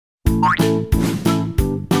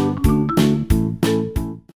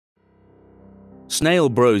Snail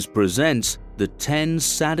Bros presents the 10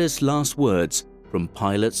 saddest last words from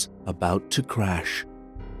pilots about to crash.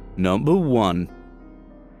 Number 1.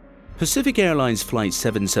 Pacific Airlines Flight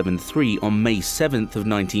 773 on May 7th of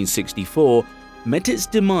 1964 met its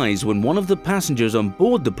demise when one of the passengers on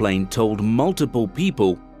board the plane told multiple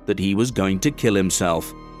people that he was going to kill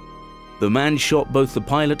himself. The man shot both the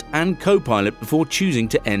pilot and co-pilot before choosing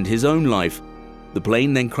to end his own life. The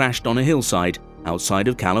plane then crashed on a hillside outside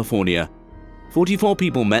of California. 44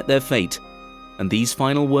 people met their fate, and these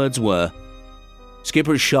final words were,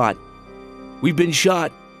 "Skipper's shot. We've been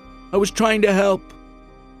shot. I was trying to help."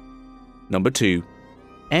 Number 2.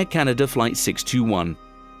 Air Canada Flight 621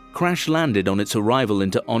 crash-landed on its arrival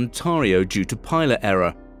into Ontario due to pilot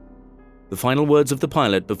error. The final words of the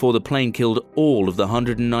pilot before the plane killed all of the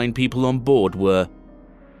 109 people on board were,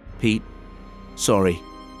 "Pete, sorry."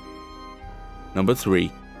 Number 3.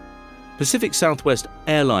 Pacific Southwest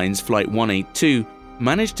Airlines Flight 182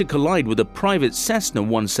 managed to collide with a private Cessna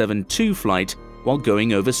 172 flight while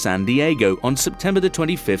going over San Diego on September the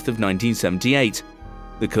 25th of 1978.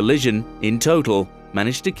 The collision, in total,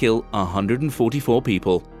 managed to kill 144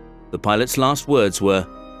 people. The pilot's last words were,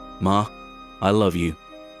 "Ma, I love you."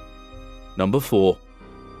 Number 4.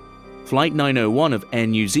 Flight 901 of Air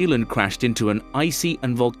New Zealand crashed into an icy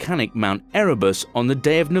and volcanic Mount Erebus on the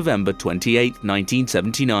day of November 28,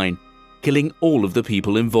 1979, killing all of the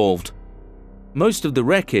people involved. Most of the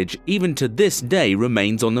wreckage, even to this day,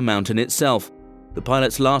 remains on the mountain itself. The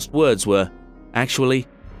pilot's last words were, "Actually,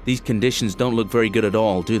 these conditions don't look very good at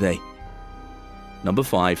all, do they?" Number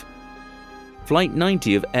 5. Flight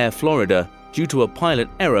 90 of Air Florida, due to a pilot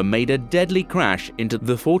error, made a deadly crash into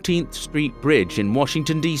the 14th Street Bridge in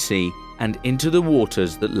Washington, D.C. and into the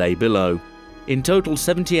waters that lay below. In total,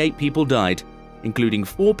 78 people died, including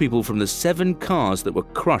 4 people from the 7 cars that were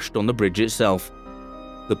crushed on the bridge itself.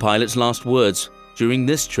 The pilot's last words during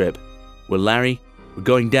this trip were, "Larry, we're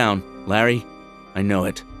going down. Larry, I know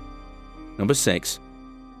it." Number 6.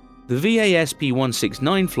 The VASP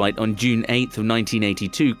 169 flight on June 8th of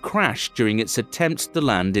 1982 crashed during its attempts to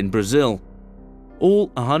land in Brazil.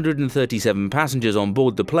 All 137 passengers on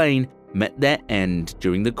board the plane met their end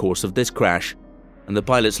during the course of this crash, and the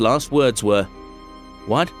pilot's last words were,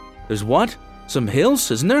 "What? There's what? Some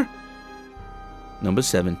hills, isn't there?" Number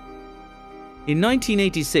 7. In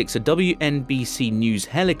 1986, a WNBC News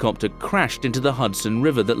helicopter crashed into the Hudson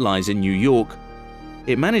River that lies in New York.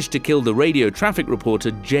 It managed to kill the radio traffic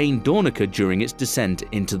reporter Jane Dornicker during its descent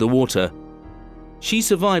into the water. She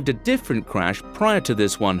survived a different crash prior to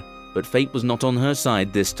this one, but fate was not on her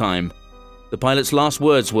side this time. The pilot's last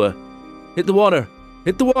words were, "Hit the water!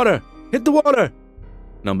 Hit the water! Hit the water!"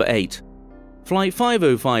 Number 8. Flight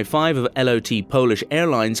 5055 of LOT Polish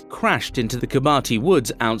Airlines crashed into the Kabaty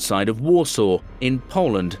Woods outside of Warsaw, in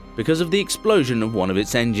Poland, because of the explosion of one of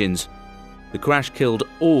its engines. The crash killed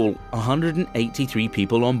all 183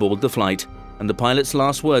 people on board the flight, and the pilot's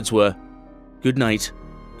last words were, "Good night,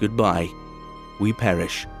 goodbye, we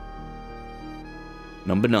perish."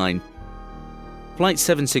 Number 9. Flight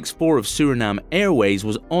 764 of Suriname Airways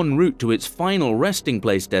was en route to its final resting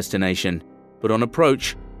place destination, but on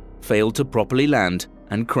approach, failed to properly land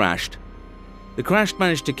and crashed. The crash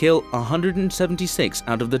managed to kill 176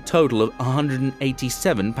 out of the total of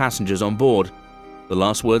 187 passengers on board. The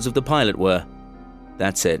last words of the pilot were,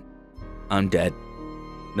 "That's it. I'm dead."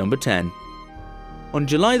 Number 10. On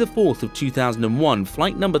July the 4th of 2001,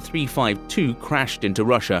 flight number 352 crashed into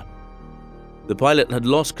Russia. The pilot had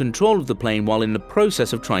lost control of the plane while in the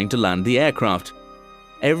process of trying to land the aircraft.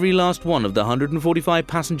 Every last one of the 145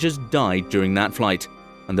 passengers died during that flight,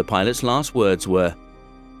 and the pilot's last words were,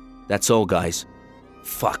 "That's all, guys.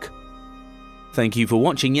 Fuck." Thank you for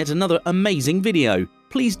watching yet another amazing video.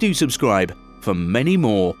 Please do subscribe for many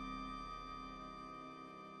more.